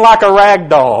Satan like a rag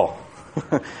doll.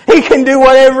 He can do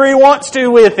whatever He wants to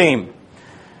with him.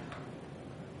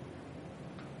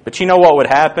 But you know what would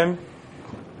happen?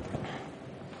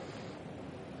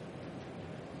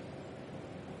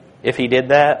 If He did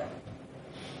that?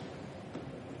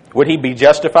 Would He be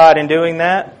justified in doing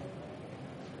that?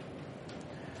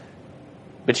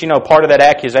 But you know, part of that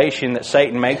accusation that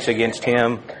Satan makes against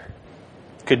Him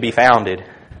could be founded.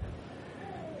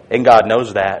 And God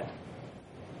knows that.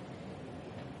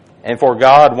 And for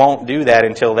God won't do that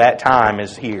until that time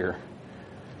is here.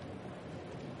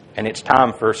 And it's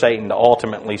time for Satan to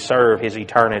ultimately serve his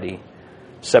eternity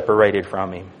separated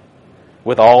from Him,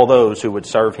 with all those who would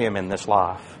serve him in this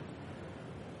life.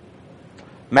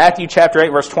 Matthew chapter 8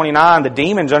 verse 29, the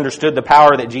demons understood the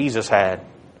power that Jesus had.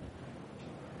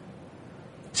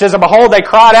 It says, and behold, they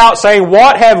cried out, saying,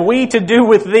 what have we to do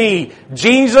with Thee,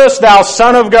 Jesus, Thou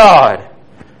Son of God?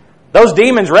 Those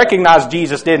demons recognized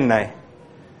Jesus, didn't they?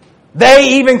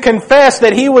 They even confessed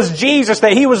that He was Jesus,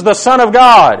 that He was the Son of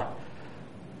God.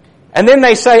 And then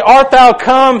they say, art Thou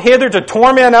come hither to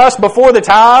torment us before the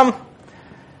time?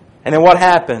 And then what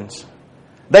happens?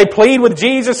 They plead with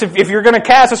Jesus, if you're going to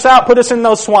cast us out, put us in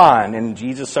those swine. And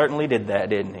Jesus certainly did that,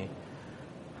 didn't He?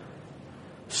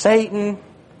 Satan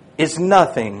is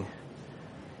nothing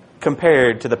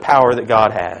compared to the power that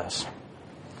God has.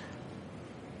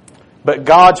 But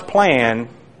God's plan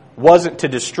wasn't to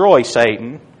destroy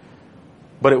Satan,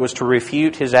 but it was to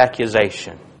refute his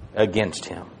accusation against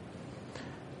him.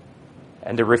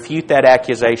 And to refute that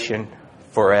accusation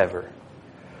forever.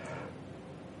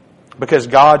 Because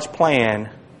God's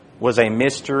plan was a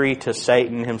mystery to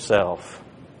Satan himself.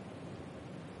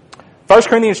 1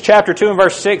 Corinthians chapter 2 and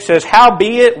verse 6 says,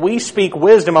 howbeit we speak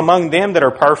wisdom among them that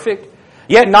are perfect,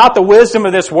 yet not the wisdom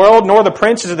of this world, nor the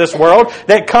princes of this world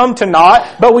that come to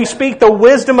naught, but we speak the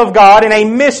wisdom of God in a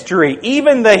mystery,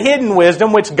 even the hidden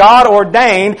wisdom which God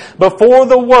ordained before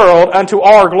the world unto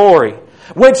our glory,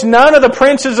 which none of the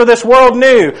princes of this world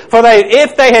knew. For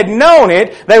if they had known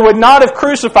it, they would not have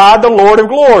crucified the Lord of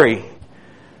glory.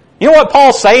 You know what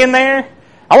Paul's saying there?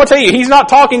 I want to tell you, he's not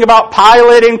talking about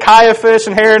Pilate and Caiaphas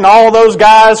and Herod and all those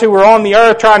guys who were on the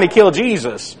earth trying to kill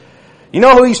Jesus. You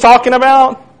know who he's talking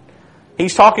about?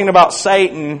 He's talking about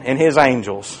Satan and his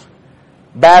angels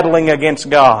battling against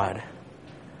God.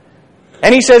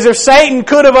 And he says if Satan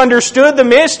could have understood the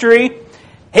mystery,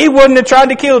 he wouldn't have tried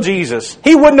to kill Jesus.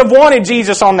 He wouldn't have wanted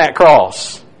Jesus on that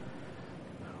cross.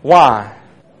 Why?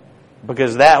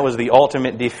 Because that was the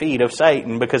ultimate defeat of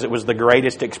Satan, because it was the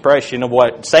greatest expression of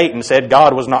what Satan said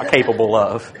God was not capable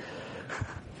of.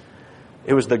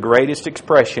 It was the greatest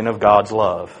expression of God's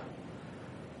love.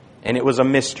 And it was a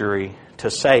mystery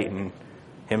to Satan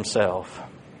himself.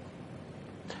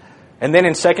 And then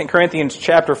in 2 Corinthians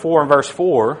chapter 4 and verse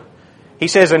 4, he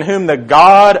says, in whom the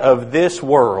God of this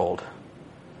world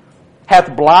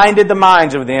hath blinded the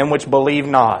minds of them which believe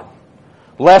not,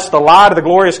 lest the light of the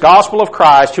glorious gospel of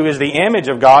Christ, who is the image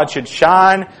of God, should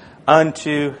shine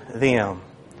unto them.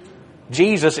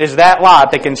 Jesus is that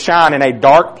light that can shine in a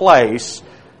dark place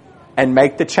and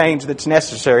make the change that's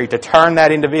necessary to turn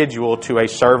that individual to a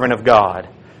servant of God.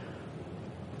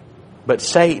 But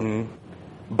Satan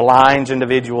blinds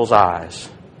individuals' eyes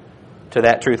to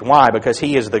that truth. Why? Because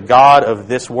he is the God of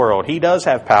this world. He does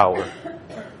have power.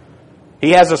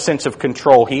 He has a sense of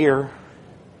control here.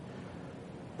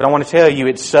 But I want to tell you,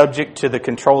 it's subject to the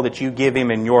control that you give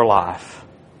him in your life.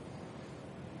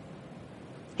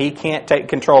 He can't take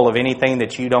control of anything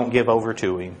that you don't give over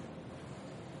to him.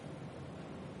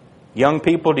 Young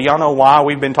people, do y'all know why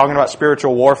we've been talking about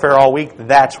spiritual warfare all week?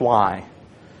 That's why.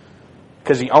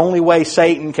 Because the only way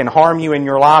Satan can harm you in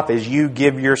your life is you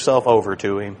give yourself over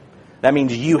to him. That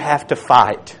means you have to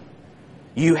fight.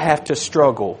 You have to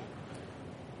struggle.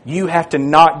 You have to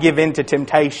not give in to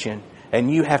temptation. And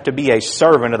you have to be a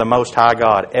servant of the Most High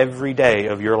God every day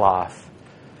of your life.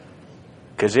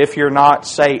 Because if you're not,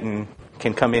 Satan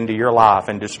can come into your life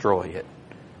and destroy it.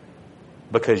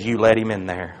 Because you let him in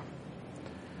there.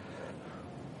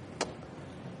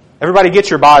 Everybody get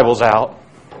your Bibles out.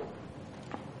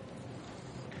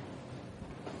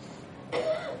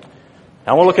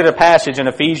 Now we'll look at a passage in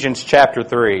Ephesians chapter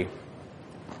 3.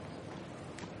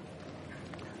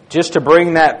 Just to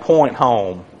bring that point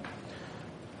home.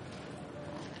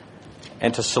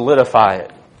 And to solidify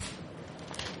it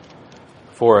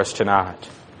for us tonight.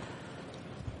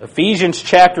 Ephesians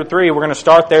chapter 3, we're going to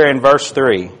start there in verse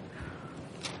 3.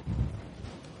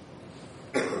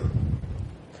 It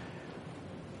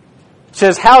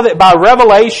says, how that by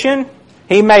revelation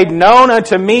he made known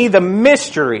unto me the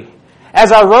mystery,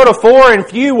 as I wrote afore in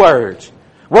few words,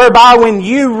 whereby when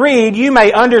you read you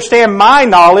may understand my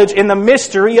knowledge in the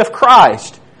mystery of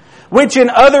Christ, which in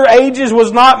other ages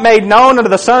was not made known unto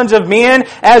the sons of men,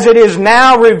 as it is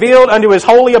now revealed unto his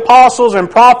holy apostles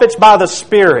and prophets by the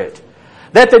Spirit,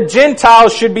 that the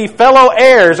Gentiles should be fellow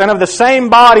heirs and of the same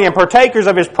body and partakers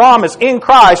of his promise in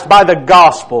Christ by the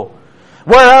gospel,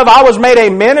 whereof I was made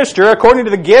a minister according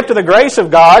to the gift of the grace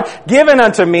of God given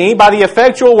unto me by the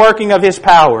effectual working of his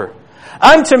power.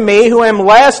 Unto me, who am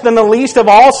less than the least of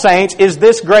all saints, is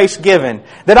this grace given,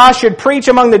 that I should preach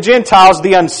among the Gentiles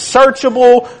the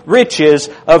unsearchable riches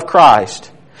of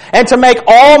Christ, and to make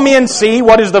all men see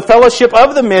what is the fellowship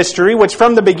of the mystery, which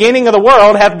from the beginning of the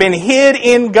world hath been hid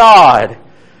in God,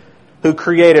 who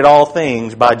created all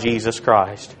things by Jesus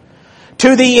Christ.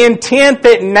 To the intent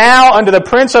that now unto the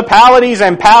principalities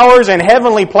and powers in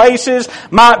heavenly places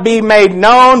might be made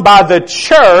known by the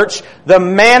church the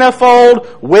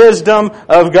manifold wisdom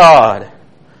of God,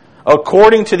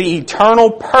 according to the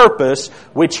eternal purpose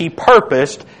which he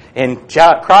purposed in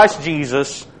Christ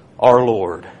Jesus our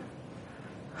Lord.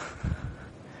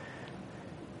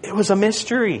 It was a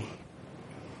mystery.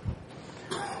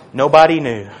 Nobody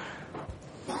knew.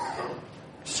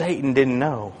 Satan didn't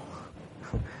know.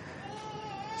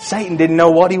 Satan didn't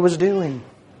know what he was doing.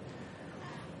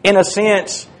 In a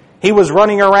sense, he was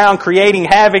running around creating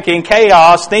havoc and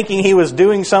chaos, thinking he was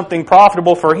doing something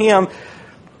profitable for him.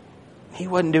 He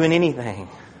wasn't doing anything.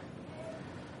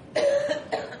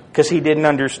 Because he didn't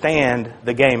understand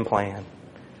the game plan.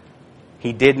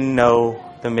 He didn't know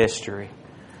the mystery.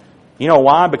 You know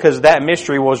why? Because that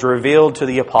mystery was revealed to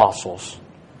the apostles.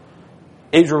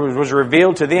 It was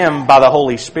revealed to them by the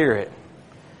Holy Spirit.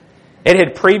 It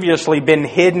had previously been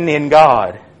hidden in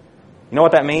God. You know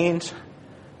what that means?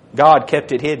 God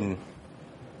kept it hidden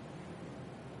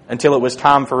until it was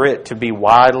time for it to be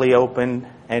widely opened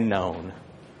and known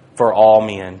for all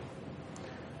men.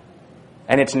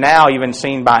 And it's now even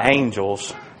seen by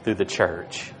angels through the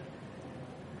church.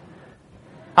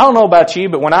 I don't know about you,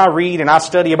 but when I read and I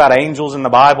study about angels in the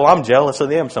Bible, I'm jealous of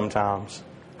them sometimes.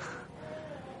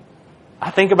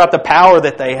 I think about the power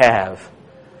that they have.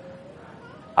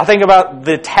 I think about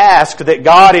the task that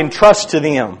God entrusts to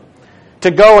them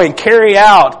to go and carry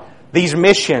out these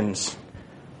missions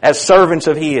as servants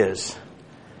of His.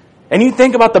 And you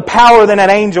think about the power that an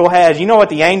angel has. You know what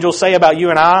the angels say about you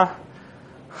and I?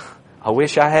 I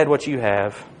wish I had what you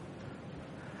have.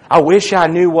 I wish I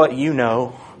knew what you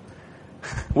know.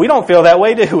 We don't feel that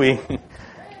way, do we?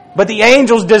 But the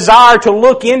angels desire to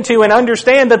look into and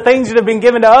understand the things that have been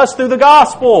given to us through the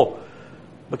gospel.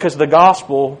 Because the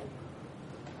gospel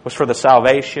was for the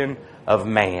salvation of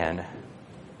man.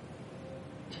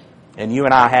 And you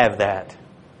and I have that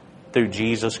through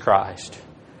Jesus Christ.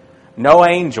 No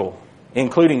angel,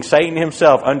 including Satan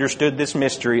himself, understood this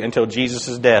mystery until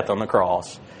Jesus' death on the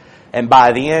cross. And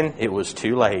by then, it was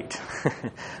too late.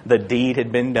 The deed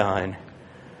had been done.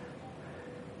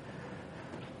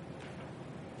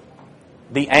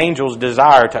 The angels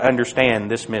desire to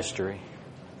understand this mystery.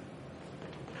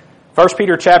 1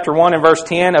 Peter chapter 1 and verse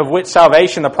 10, of which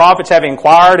salvation the prophets have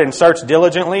inquired and searched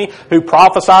diligently, who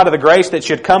prophesied of the grace that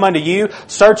should come unto you,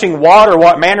 searching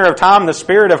what manner of time the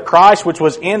Spirit of Christ which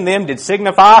was in them did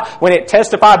signify, when it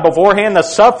testified beforehand the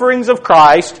sufferings of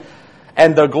Christ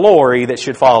and the glory that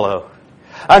should follow.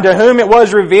 Unto whom it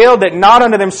was revealed that not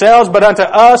unto themselves, but unto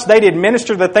us they did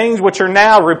minister the things which are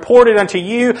now reported unto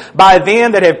you by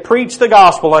them that have preached the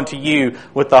gospel unto you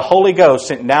with the Holy Ghost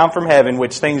sent down from heaven,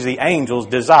 which things the angels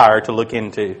desire to look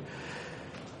into.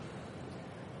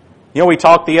 You know, we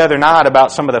talked the other night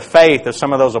about some of the faith of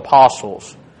some of those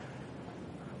apostles.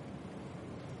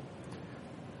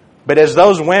 But as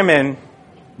those women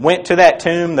went to that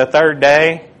tomb the third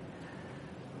day,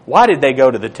 why did they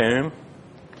go to the tomb?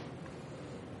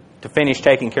 To finish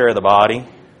taking care of the body.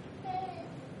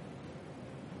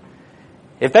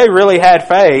 If they really had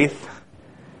faith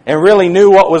and really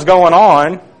knew what was going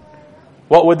on,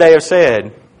 what would they have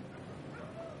said?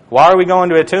 Why are we going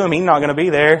to a tomb? He's not going to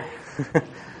be there.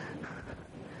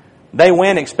 They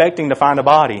went expecting to find a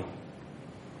body.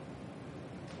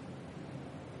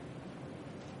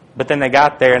 But then they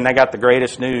got there and they got the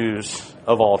greatest news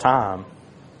of all time.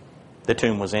 The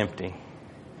tomb was empty.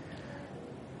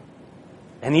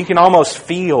 And you can almost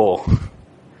feel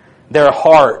their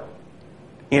heart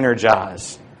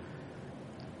energized.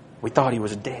 We thought he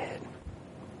was dead,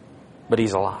 but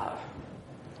he's alive.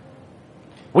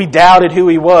 We doubted who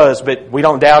he was, but we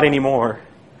don't doubt anymore.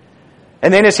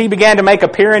 And then as he began to make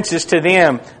appearances to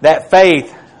them, that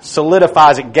faith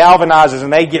solidifies, it galvanizes,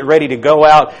 and they get ready to go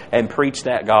out and preach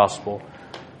that gospel.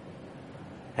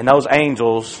 And those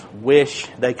angels wish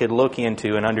they could look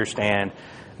into and understand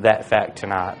that fact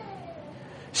tonight.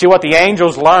 See, what the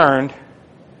angels learned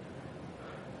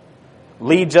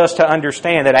leads us to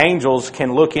understand that angels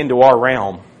can look into our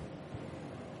realm.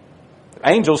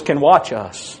 Angels can watch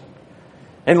us.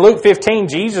 In Luke 15,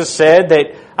 Jesus said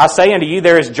that, I say unto you,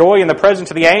 there is joy in the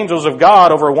presence of the angels of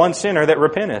God over one sinner that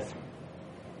repenteth.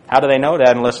 How do they know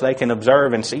that unless they can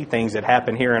observe and see things that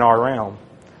happen here in our realm?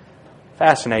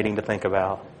 Fascinating to think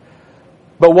about.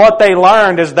 But what they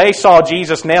learned as they saw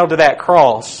Jesus nailed to that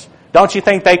cross, don't you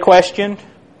think they questioned?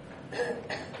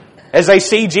 As they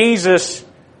see Jesus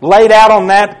laid out on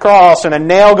that cross and a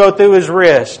nail go through his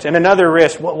wrist and another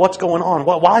wrist, what's going on?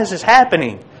 Why is this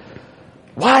happening?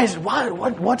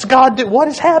 What's God do? What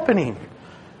is happening?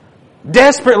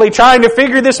 Desperately trying to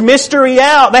figure this mystery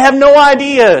out. They have no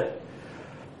idea.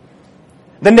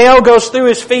 The nail goes through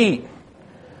his feet.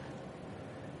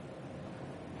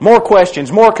 More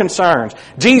questions, more concerns.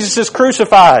 Jesus is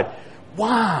crucified.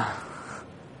 Why?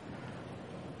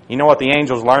 You know what the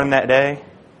angels learned that day?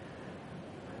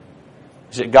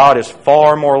 Is that God is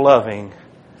far more loving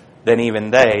than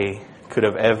even they could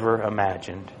have ever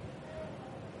imagined.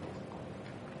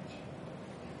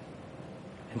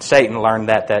 And Satan learned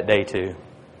that day too.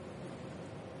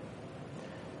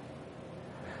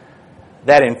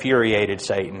 That infuriated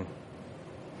Satan.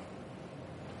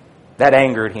 That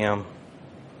angered him.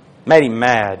 Made him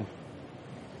mad.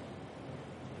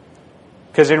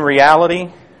 Because in reality,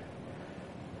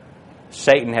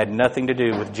 Satan had nothing to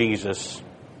do with Jesus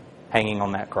hanging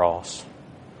on that cross.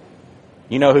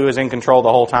 You know who was in control the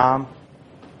whole time?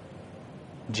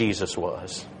 Jesus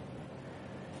was.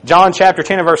 John chapter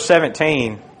 10 and verse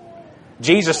 17.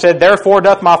 Jesus said, therefore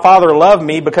doth my Father love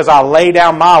me, because I lay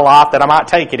down my life that I might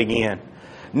take it again.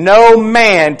 No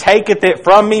man taketh it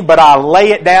from me, but I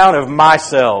lay it down of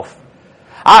myself.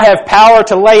 I have power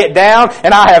to lay it down,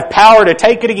 and I have power to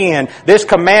take it again. This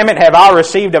commandment have I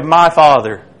received of my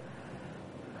Father.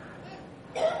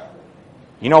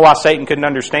 You know why Satan couldn't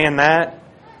understand that?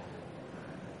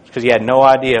 It's because he had no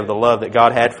idea of the love that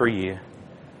God had for you.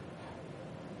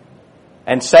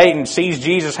 And Satan sees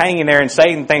Jesus hanging there, and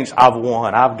Satan thinks, I've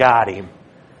won, I've got him.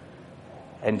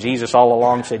 And Jesus all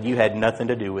along said, you had nothing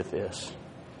to do with this.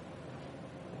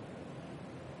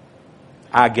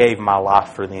 I gave my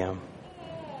life for them.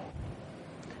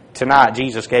 Tonight,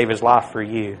 Jesus gave His life for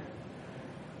you.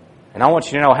 And I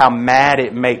want you to know how mad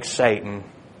it makes Satan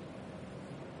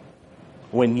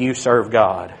when you serve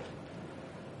God.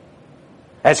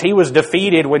 As he was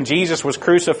defeated when Jesus was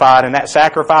crucified and that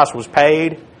sacrifice was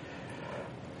paid,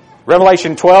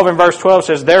 Revelation 12 and verse 12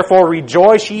 says, "Therefore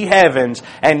rejoice ye heavens,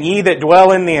 and ye that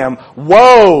dwell in them.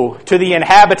 Woe to the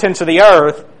inhabitants of the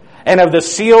earth, and of the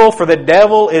seal, for the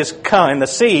devil is come, and the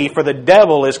sea, for the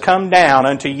devil is come down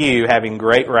unto you, having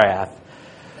great wrath,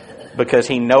 because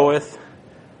he knoweth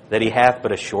that he hath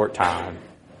but a short time."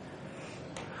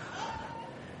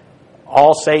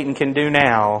 All Satan can do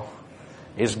now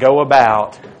is go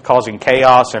about causing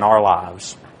chaos in our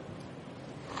lives.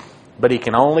 But he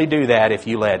can only do that if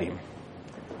you let him.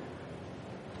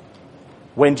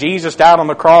 When Jesus died on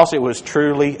the cross, it was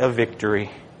truly a victory.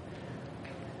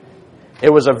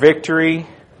 It was a victory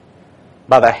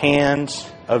by the hands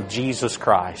of Jesus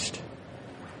Christ.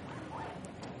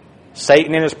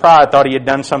 Satan in his pride thought he had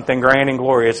done something grand and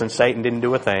glorious, and Satan didn't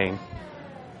do a thing.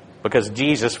 Because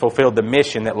Jesus fulfilled the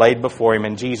mission that laid before him,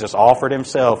 and Jesus offered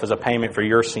himself as a payment for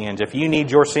your sins. If you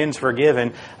need your sins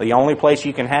forgiven, the only place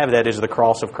you can have that is the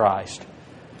cross of Christ.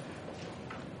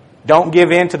 Don't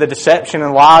give in to the deception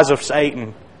and lies of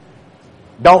Satan.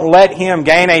 Don't let him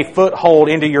gain a foothold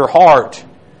into your heart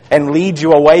and lead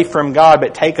you away from God,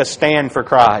 but take a stand for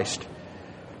Christ.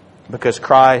 Because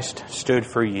Christ stood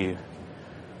for you.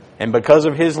 And because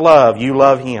of His love, you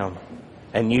love Him,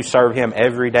 and you serve Him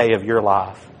every day of your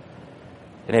life.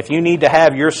 And if you need to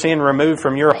have your sin removed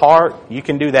from your heart, you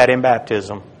can do that in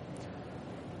baptism.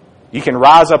 You can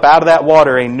rise up out of that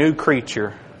water a new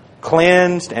creature,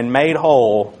 cleansed and made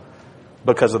whole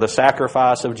because of the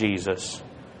sacrifice of Jesus.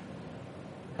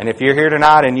 And if you're here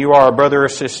tonight and you are a brother or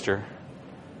sister,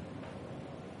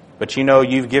 but you know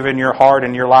you've given your heart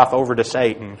and your life over to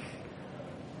Satan,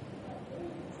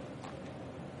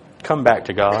 come back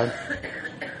to God.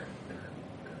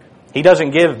 He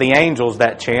doesn't give the angels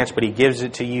that chance, but He gives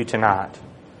it to you tonight.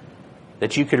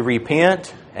 That you could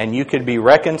repent and you could be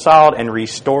reconciled and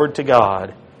restored to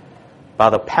God by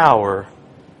the power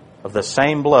of the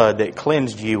same blood that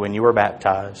cleansed you when you were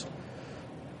baptized.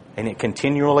 And it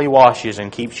continually washes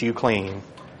and keeps you clean.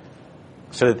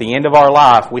 So that at the end of our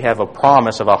life, we have a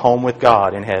promise of a home with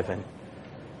God in heaven.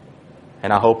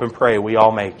 And I hope and pray we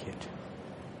all make it.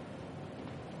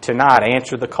 Tonight,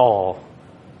 answer the call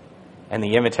and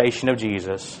the invitation of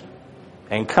Jesus,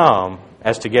 and come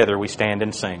as together we stand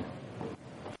and sing.